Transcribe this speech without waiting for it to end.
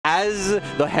as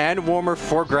the hand warmer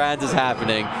for Grands is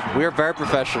happening. We are very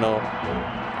professional.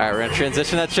 All right, we're gonna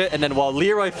transition that shit, and then while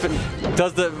Leroy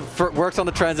does works on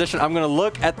the transition, I'm gonna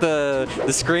look at the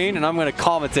screen and I'm gonna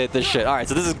commentate this shit. All right,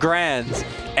 so this is Grands.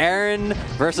 Aaron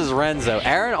versus Renzo.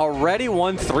 Aaron already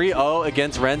won 3-0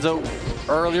 against Renzo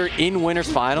earlier in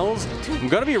winners finals. I'm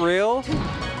gonna be real.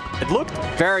 It looked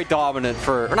very dominant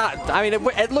or not, I mean,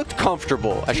 it looked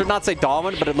comfortable. I should not say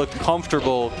dominant, but it looked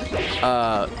comfortable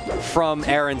from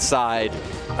Aaron's side.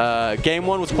 Game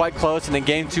 1 was quite close, and then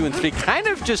game 2 and 3 kind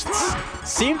of just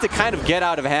seemed to kind of get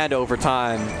out of hand over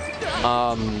time.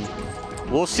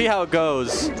 We'll see how it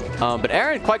goes. But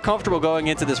Aaron quite comfortable going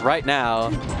into this right now.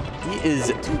 He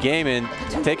is gaming,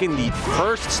 taking the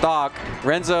first stock.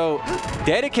 Renzo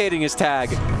dedicating his tag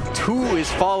to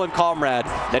his fallen comrade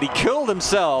that he killed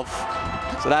himself.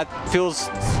 So that feels,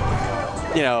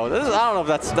 you know, I don't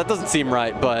know if that doesn't seem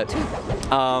right, but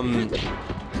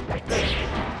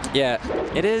yeah,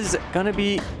 it is gonna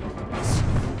be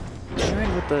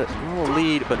Aaron with the little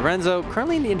lead, but Renzo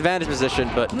currently in the advantage position,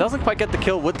 but doesn't quite get the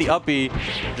kill with the uppie,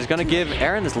 which is gonna give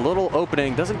Aaron this little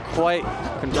opening. Doesn't quite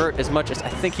convert as much as I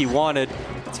think he wanted.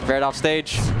 It's very off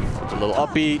stage. A little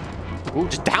uppie. Ooh,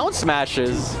 just down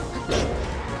smashes.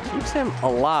 Keeps him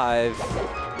alive.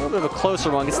 A little bit of a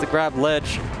closer one. Gets the grab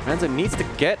ledge. Renzo needs to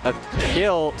get a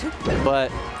kill,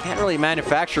 but can't really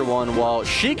manufacture one, while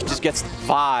Sheik just gets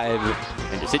 5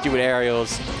 and just hit you with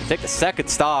aerials. Take the second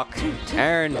stock.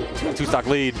 Aaron, 2-stock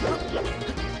lead.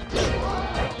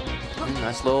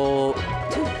 Nice little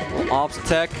ops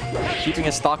tech. Keeping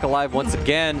his stock alive once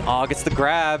again. Oh, gets the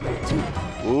grab.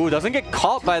 Ooh, doesn't get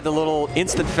caught by the little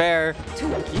instant fair.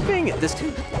 Keeping this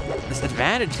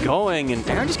advantage going, and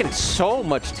Aaron just getting so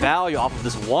much value off of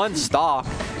this one stock.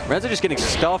 Renzo just getting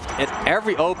stuffed at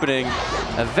every opening.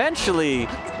 Eventually,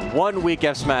 1 weak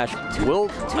F smash will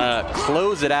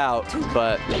close it out,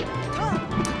 but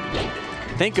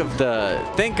think of the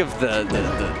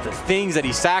things that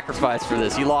he sacrificed for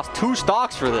this. He lost 2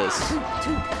 stocks for this.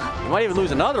 He might even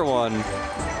lose another one.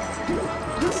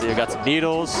 Let's see, we got some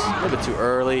needles. A little bit too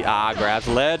early. Ah, grabs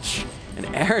ledge. And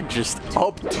Aaron just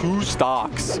up 2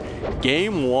 stocks.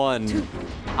 Game 1.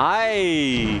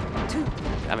 I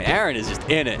mean, Aaron is just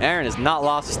in it. Aaron has not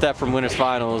lost a step from winners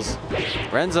finals.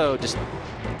 Renzo just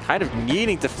kind of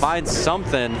needing to find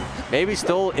something. Maybe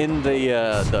still in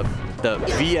the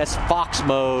VS Fox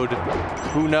mode.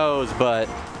 Who knows? But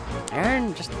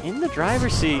Aaron just in the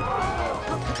driver's seat.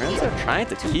 Renzo trying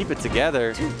to keep it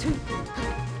together.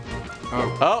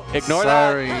 Oh, ignore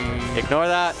that. Ignore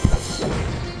that.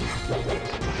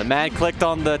 The man clicked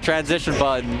on the transition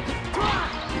button.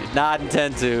 Did not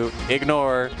intend to.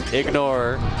 Ignore.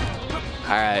 Ignore. All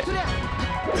right.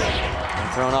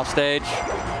 Thrown off stage.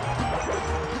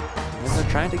 They're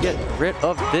trying to get rid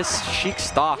of this Sheik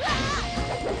stock.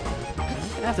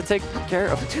 Gonna have to take care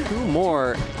of 2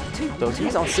 more. Though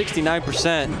he's on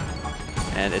 69%.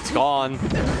 And it's gone.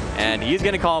 And he's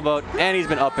getting comboed. And he's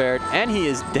been up aired. And he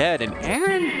is dead. And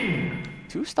Aaron,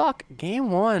 2-stock game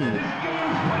 1.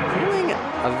 Feeling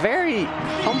a very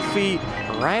comfy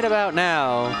right about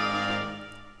now.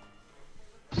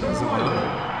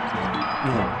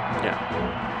 Yeah.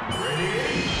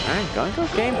 Alright, going to go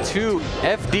game 2.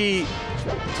 FD.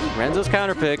 Renzo's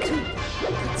counter pick.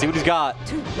 Let's see what he's got.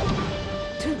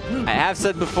 I have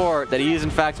said before that he is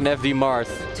in fact an FD Marth.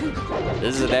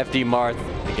 This is an FD Marth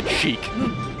against Sheik.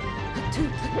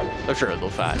 Oh sure, a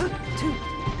little fat.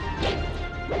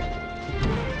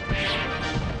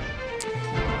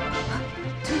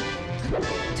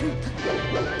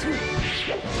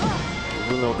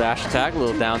 A little dash attack, a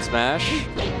little down smash.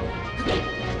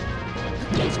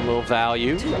 Gets a little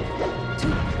value.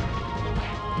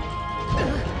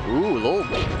 Ooh, a little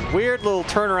weird little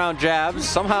turnaround jabs.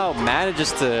 Somehow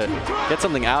manages to get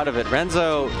something out of it.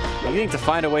 Renzo needing to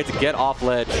find a way to get off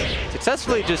ledge.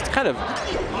 Successfully just kind of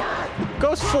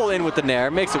goes full in with the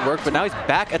nair, makes it work, but now he's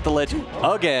back at the ledge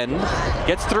again.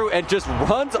 Gets through and just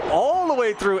runs all the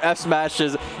way through F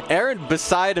smashes. Aaron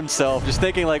beside himself, just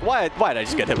thinking like, why did I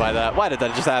just get hit by that? Why did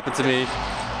that just happen to me?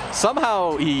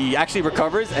 Somehow he actually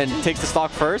recovers and takes the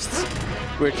stock first,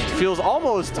 which feels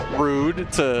almost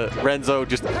rude to Renzo,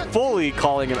 just fully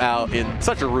calling him out in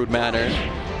such a rude manner.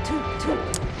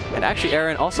 And actually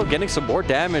Aaron also getting some more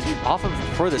damage off of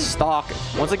for the stock.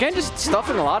 Once again, just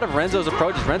stuffing a lot of Renzo's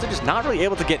approaches. Renzo just not really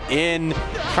able to get in,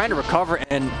 trying to recover,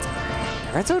 and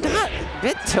Renzo not a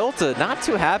bit tilted, not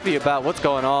too happy about what's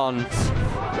going on.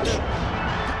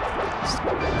 Just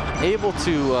able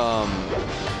to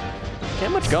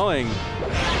get much going.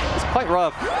 It's quite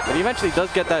rough, but he eventually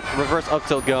does get that reverse up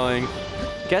tilt going.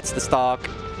 Gets the stock.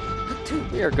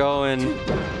 We are going.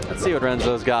 Let's see what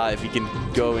Renzo's got. If he can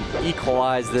go and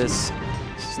equalize this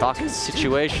stock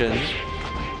situation.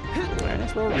 Alright,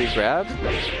 nice little re-grab.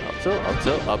 Up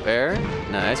tilt, up air.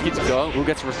 Nice, keeps going. Ooh,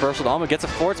 gets a reversal almost. Gets a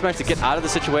forward smash to get out of the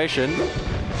situation.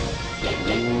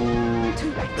 Ooh.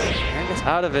 Aaron gets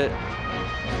out of it.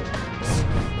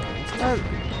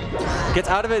 Gets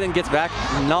out of it and gets back.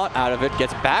 Not out of it.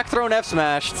 Gets back thrown F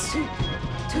smashed.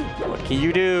 What can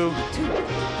you do?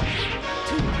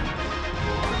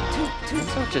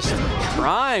 So just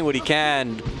trying what he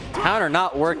can. Counter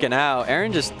not working out.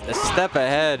 Aaron just a step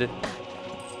ahead.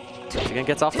 Again,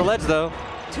 gets off the ledge though.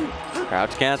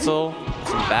 Crouch cancel.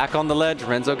 Back on the ledge.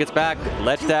 Renzo gets back.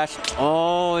 Ledge dash.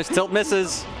 Oh, his tilt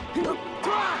misses. Ooh,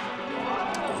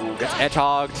 gets edge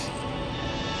hogged.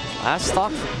 Last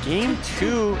stock for game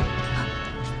 2.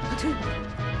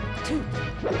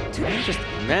 Aaron just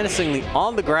menacingly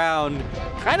on the ground.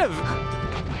 Kind of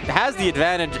has the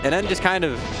advantage and then just kind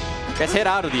of gets hit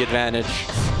out of the advantage.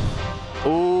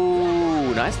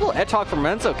 Ooh, nice little edge hog from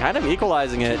Renzo, kind of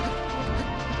equalizing it.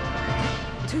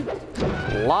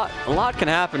 A lot can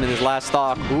happen in his last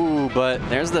stock. Ooh, but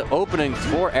there's the opening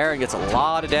for Aaron. Gets a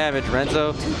lot of damage.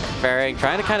 Renzo parrying,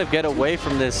 trying to kind of get away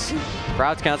from this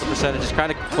crouch cancel percentage, just trying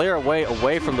to clear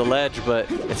away from the ledge,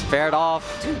 but it's fared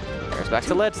off. There's back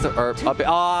to ledge, or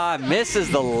up. Misses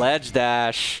the ledge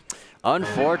dash.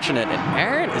 Unfortunate, and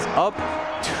Aaron is up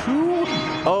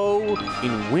 2-0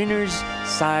 in winners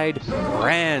side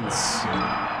grands.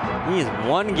 He is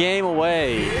one game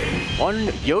away,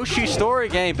 one Yoshi story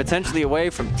game potentially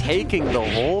away from taking the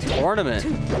whole tournament.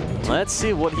 Let's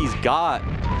see what he's got.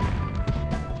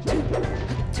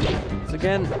 So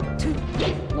again, a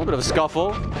little bit of a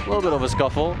scuffle,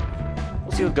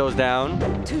 We'll see what goes down.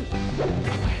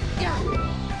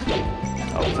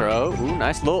 Up throw. Ooh,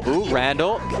 nice little. Ooh,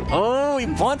 Randall. Oh, he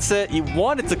wants it. He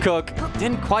wanted to cook.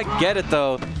 Didn't quite get it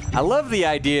though. I love the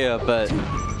idea, but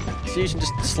execution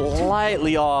just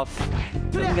slightly off.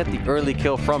 Doesn't get the early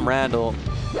kill from Randall.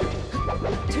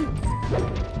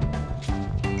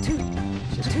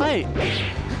 Just fight.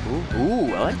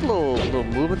 Ooh, I like the little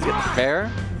movement to get the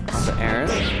fair. To Aaron.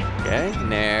 Okay,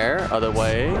 Nair, other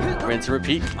way. Rinse and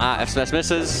repeat. F smash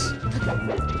misses.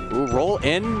 Ooh, roll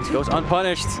in, goes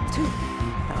unpunished.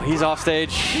 Now he's off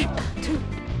stage.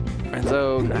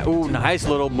 Renzo, ooh, nice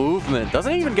little movement.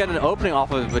 Doesn't even get an opening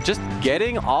off of it, but just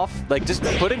getting off, like just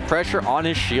putting pressure on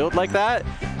his shield like that,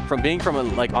 from being from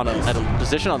at a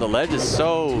position on the ledge is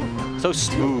so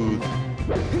smooth.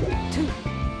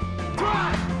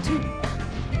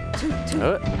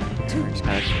 Just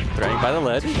kind of threatening by the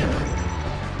ledge.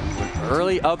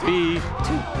 Early up B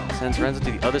sends Renzo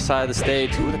to the other side of the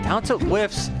stage. Ooh, the down tilt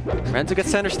whiffs. Renzo gets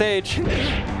center stage. Ooh,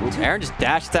 Aaron just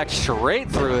dash attacks straight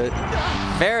through it.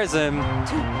 Fairs him.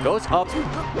 Goes up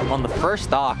on the first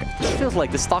stock. This feels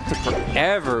like this stock took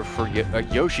forever for a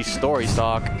Yoshi story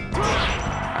stock.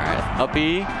 Alright, up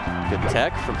B. Good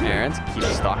tech from Aaron to keep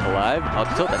the stock alive.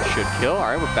 Up tilt, that should kill.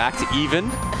 Alright, we're back to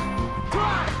even.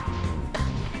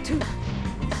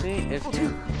 Let's see if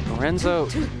Renzo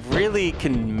really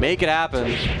can make it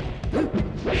happen.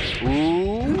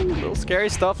 Ooh, little scary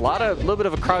stuff. Little bit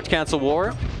of a crouch cancel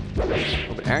war.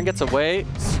 But Aaron gets away.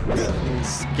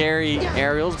 Scary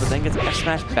aerials, but then gets F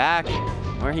smash back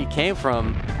where he came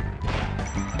from.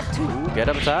 Ooh, get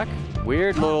up attack.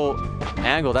 Weird little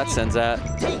angle that sends at.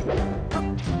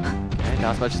 Okay,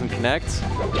 not as much doesn't connect.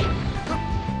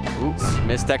 Ooh,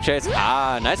 missed tech chase.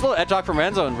 Nice little edge hog from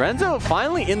Renzo. And Renzo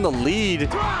finally in the lead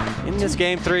in this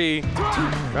game 3.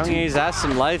 Rungi's has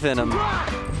some life in him.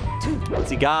 What's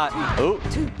he got? Oh,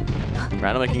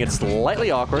 Randall making it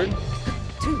slightly awkward.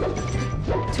 Ooh,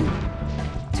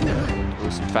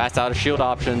 some fast out of shield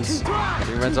options.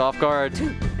 Getting Renzo off guard.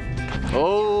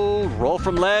 Oh, roll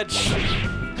from ledge.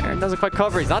 Aaron doesn't quite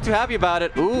cover. He's not too happy about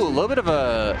it. Ooh, a little bit of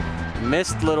a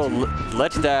missed little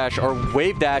ledge dash or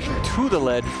wave dash to the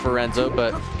ledge for Renzo,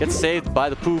 but gets saved by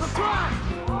the poof. All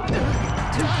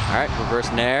right,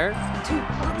 reverse nair.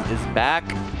 He is back.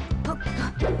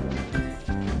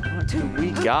 What do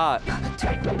we got?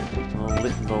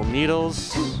 Little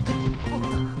needles.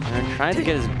 And trying to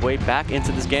get his way back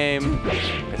into this game.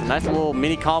 There's a nice little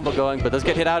mini combo going, but does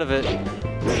get hit out of it.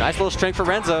 Ooh, nice little string for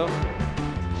Renzo.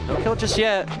 No kill just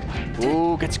yet.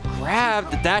 Ooh, gets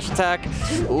grabbed. The dash attack.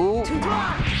 Ooh,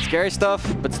 scary stuff,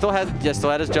 but still had his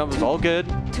jump. It was all good.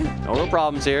 No real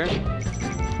problems here.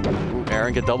 Ooh,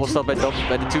 Aaron get double stuff by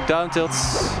the 2 down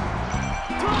tilts.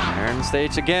 Aaron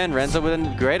stage again. Renzo with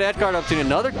a great edge guard opportunity.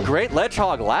 Another great ledge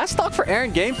hog. Last stock for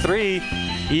Aaron, game 3.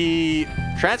 He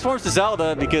transforms to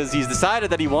Zelda because he's decided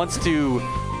that he wants to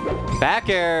back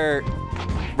air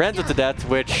Renzo to death,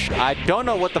 which I don't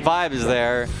know what the vibe is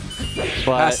there.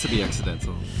 But it has to be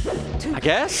accidental. I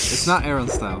guess It's not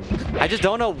Aaron's style. I just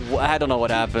don't know. I don't know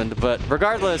what happened, but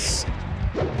regardless,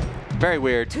 very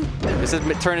weird. This has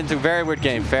turned into a very weird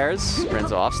game. Fairs,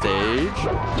 Renzo off stage,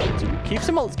 keeps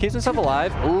himself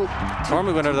alive. Ooh,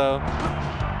 normally winner though.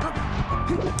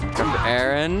 Come for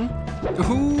Aaron.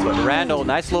 Ooh. Randall,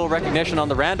 nice little recognition on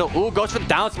the Randall. Ooh, goes for the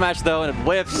down smash though, and it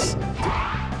whiffs.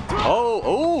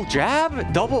 Oh,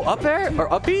 jab, double up air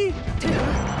or up B.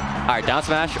 All right, down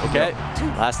smash. Okay,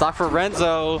 last stock for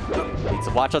Renzo. Needs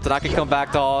to watch out to not get come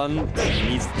back on.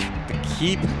 Needs to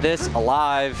keep this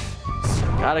alive.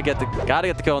 Gotta get the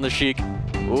kill on the Sheik.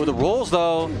 Ooh, the rolls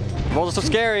though. The rolls are so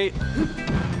scary.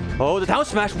 Oh, the down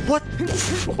smash. What?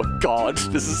 Oh my God,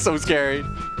 this is so scary.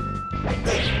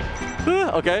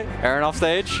 Okay, Aaron off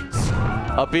stage.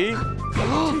 Up B.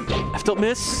 F tilt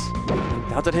miss.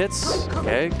 Down tilt hits.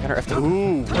 Okay, counter F tilt.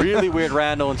 Ooh, really weird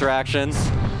Randall interaction.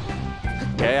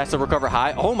 Okay, has to recover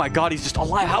high. Oh my God, he's just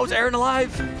alive. How is Aaron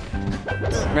alive?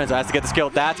 Renzo has to get the skill.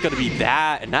 That's going to be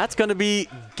that. And that's going to be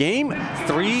game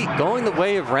 3 going the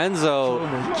way of Renzo.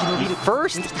 The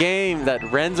first game that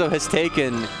Renzo has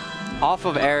taken off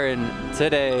of Aaron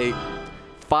today.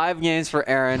 5 games for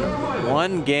Aaron,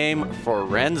 1 game for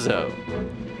Renzo.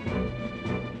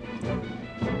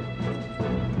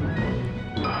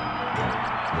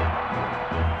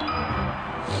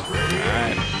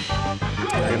 Alright.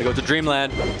 We're gonna go to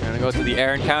Dreamland. We're gonna go to the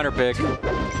Aaron counter pick.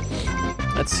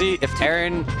 Let's see if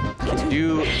Aaron can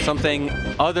do something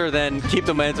other than keep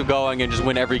the momentum going and just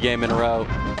win every game in a row.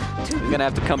 He's gonna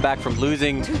have to come back from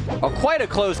losing quite a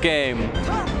close game.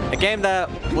 A game that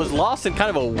was lost in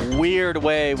kind of a weird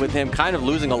way, with him kind of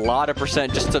losing a lot of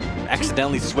percent just to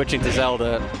accidentally switching to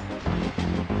Zelda.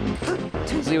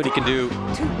 Let's see what he can do.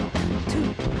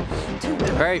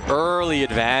 Very early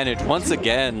advantage once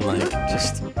again, like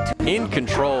just in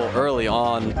control early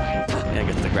on. And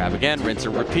gets the grab again. Rinse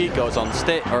and repeat. Goes on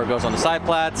the goes on the side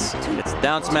plats. Gets the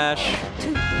down smash.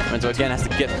 Renzo again has to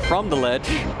get from the ledge.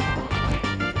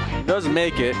 Doesn't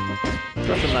make it.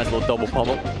 That's a nice little double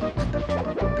pummel.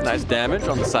 Nice damage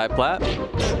on the side plat.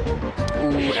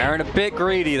 Ooh, Aaron a bit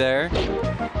greedy there.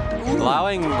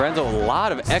 Allowing Renzo a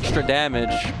lot of extra damage.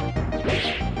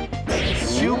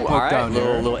 Ooh, all right,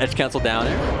 little edge cancel down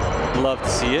there. Love to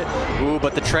see it. Ooh,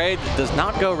 but the trade does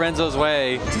not go Renzo's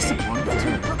way.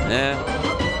 Yeah.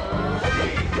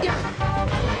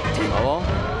 Oh well.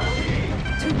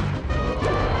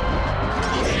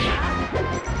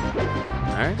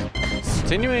 All right.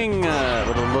 Continuing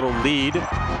with a little lead.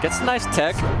 Gets a nice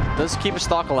tech. Does keep his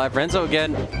stock alive. Renzo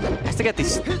again has to get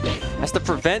these, has to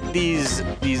prevent these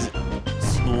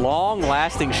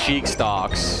long-lasting Sheik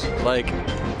stocks. Like,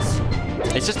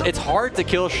 it's hard to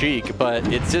kill Sheik, but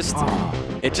it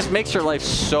just makes your life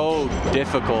so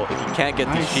difficult if you can't get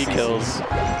these Sheik kills.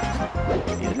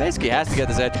 He basically has to get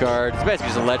this edge guard. It's basically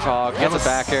just a ledge hog. Gets it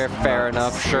back here. Fair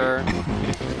enough, sure.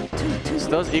 This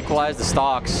does equalize the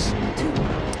stocks,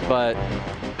 but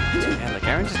man, like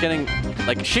Aaron's just getting,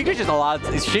 like Sheik is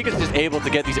just able to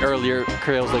get these earlier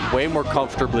kills like way more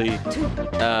comfortably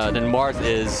than Marth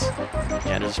is.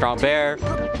 And there's a strong bear.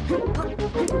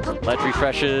 Ledge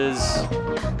refreshes.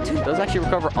 Does actually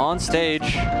recover on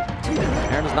stage.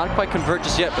 Aaron does not quite convert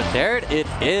just yet, but there it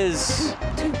is.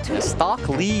 A stock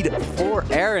lead for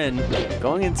Aaron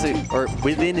going into, or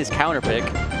within his counter pick.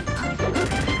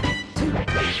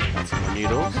 Some more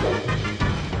needles.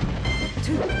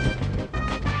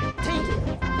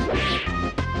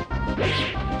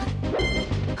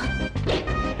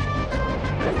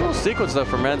 Little sequence though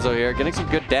from Renzo here, getting some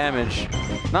good damage.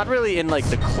 Not really in like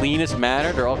the cleanest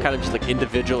manner. They're all kind of just like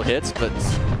individual hits, but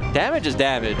damage is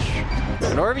damage.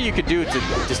 And whatever you could do to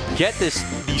just get these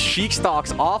Sheik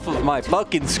stocks off of my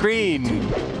fucking screen,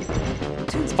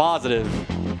 it's positive.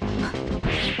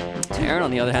 Aaron,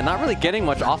 on the other hand, not really getting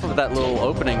much off of that little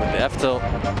opening with the F tilt.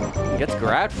 Gets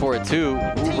grabbed for it too.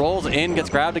 Ooh, rolls in, gets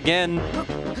grabbed again.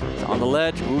 It's on the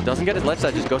ledge. Ooh, doesn't get his ledge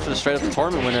side, just goes for the straight up the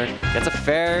tournament winner. Gets a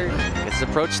fair, gets his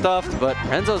approach stuffed, but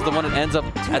Renzo's the one that ends up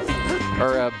at the,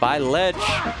 or by ledge.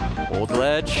 Hold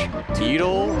ledge,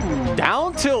 needle,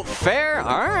 down tilt, fair.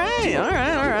 All right.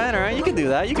 You can do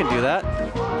that.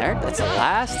 There, that's the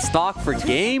last stock for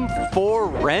game 4,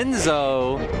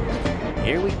 Renzo.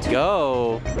 Here we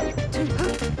go.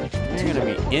 You're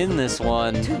gonna be in this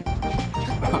one.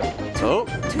 Oh,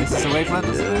 this is away from a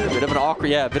bit of an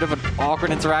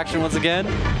awkward interaction once again.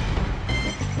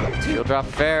 Shield drop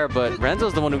fair, but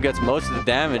Renzo's the one who gets most of the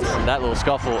damage from that little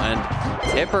scuffle, and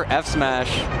Tipper F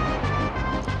smash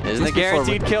isn't a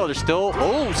guaranteed kill. There's still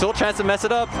a chance to mess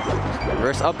it up.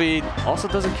 Reverse up B also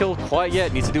doesn't kill quite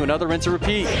yet. Needs to do another rinse and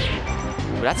repeat.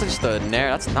 That's just a nair.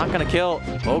 That's not going to kill.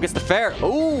 Oh, gets the fair.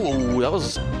 Oh, that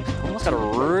was almost got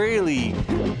a really,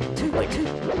 like,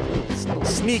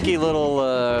 sneaky little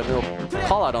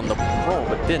call out on the roll,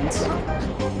 but didn't.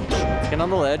 Get on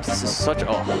the ledge. This is such a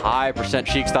high %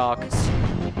 Sheik stock.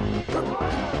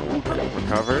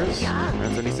 Recovers.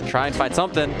 Renzo needs to try and find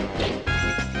something.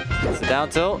 It's a down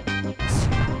tilt.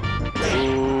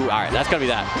 Ooh, all right, that's gonna be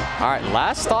that. All right,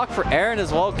 last stock for Aaron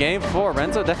as well. Game 4.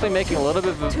 Renzo definitely making a little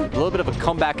bit of a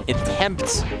comeback attempt.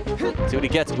 See what he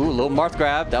gets. Ooh, little Marth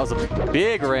grab. That was a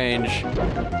big range.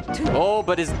 Oh,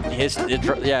 but his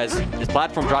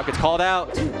platform drop gets called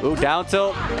out. Ooh, down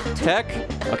tilt. Tech.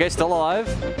 Okay, still alive.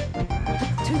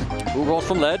 Ooh, rolls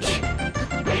from ledge.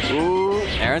 Ooh,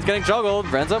 Aaron's getting juggled.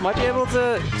 Renzo might be able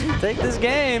to take this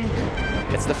game.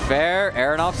 Gets the fair.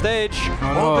 Aaron off stage.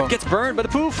 Oh, but gets burned by the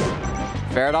poof.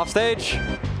 Fair off stage.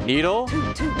 Needle.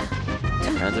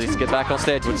 Renzo needs to get back on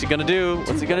stage. What's he gonna do?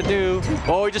 What's he gonna do?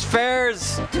 Oh, he just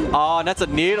fairs. Oh, and that's a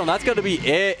needle. And that's gonna be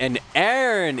it. And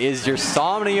Aaron is your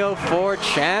Somnio 4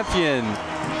 champion.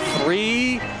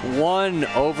 3-1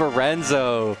 over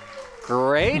Renzo.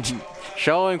 Great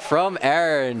showing from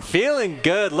Aaron. Feeling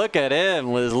good. Look at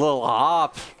him with his little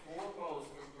hop.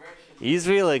 He's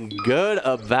feeling good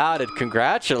about it.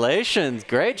 Congratulations.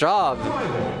 Great job.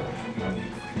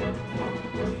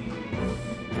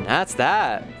 And that's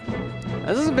that.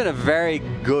 This has been a very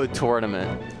good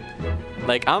tournament.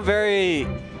 Like, I'm very,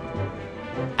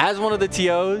 as one of the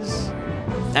TOs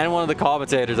and one of the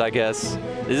commentators, I guess,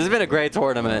 this has been a great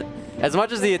tournament. As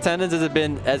much as the attendance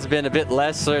has been a bit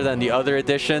lesser than the other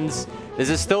editions, this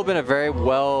has still been a very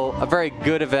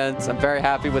good event. I'm very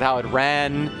happy with how it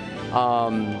ran.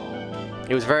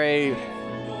 It was it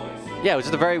was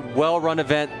just a very well-run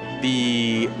event.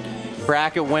 The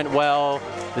bracket went well.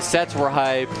 The sets were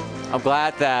hype. I'm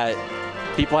glad that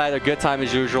people had a good time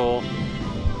as usual.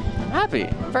 I'm happy.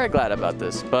 I'm very glad about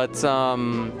this. But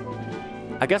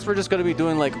I guess we're just going to be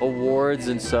doing like awards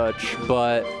and such,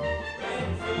 but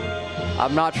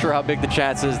I'm not sure how big the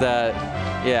chance is that,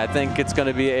 yeah, I think it's going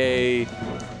to be a,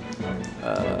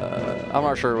 I'm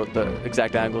not sure what the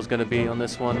exact angle is going to be on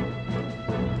this one.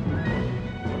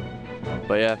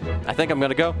 But yeah, I think I'm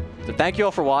going to go. So thank you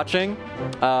all for watching.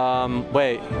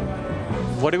 Wait,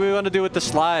 what do we want to do with the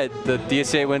slide? The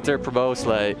DSA Winter Promo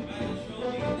slate.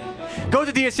 Go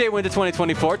to DSA Winter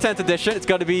 2024, 10th edition. It's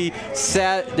going to be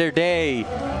Saturday,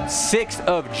 6th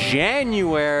of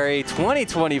January,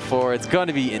 2024. It's going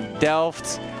to be in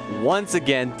Delft. Once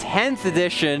again, 10th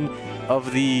edition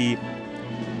of the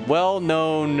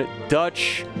well-known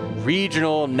Dutch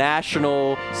regional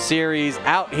national series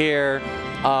out here.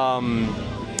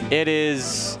 It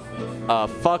is a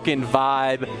fucking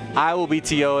vibe. I will be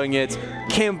TOing it.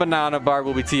 Kim Banana Bar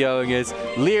will be TOing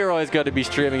it. Leroy's going to be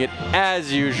streaming it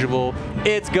as usual.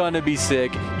 It's going to be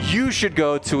sick. You should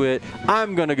go to it.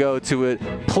 I'm going to go to it.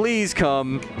 Please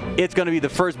come. It's going to be the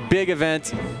first big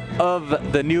event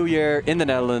of the new year in the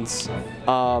Netherlands.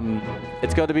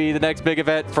 It's going to be the next big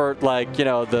event for, like, you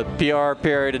know, the PR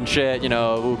period and shit. You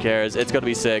know, who cares? It's going to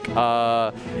be sick.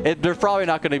 There's probably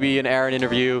not going to be an Aaron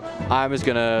interview. I'm just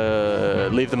going to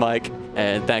leave the mic,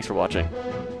 and thanks for watching.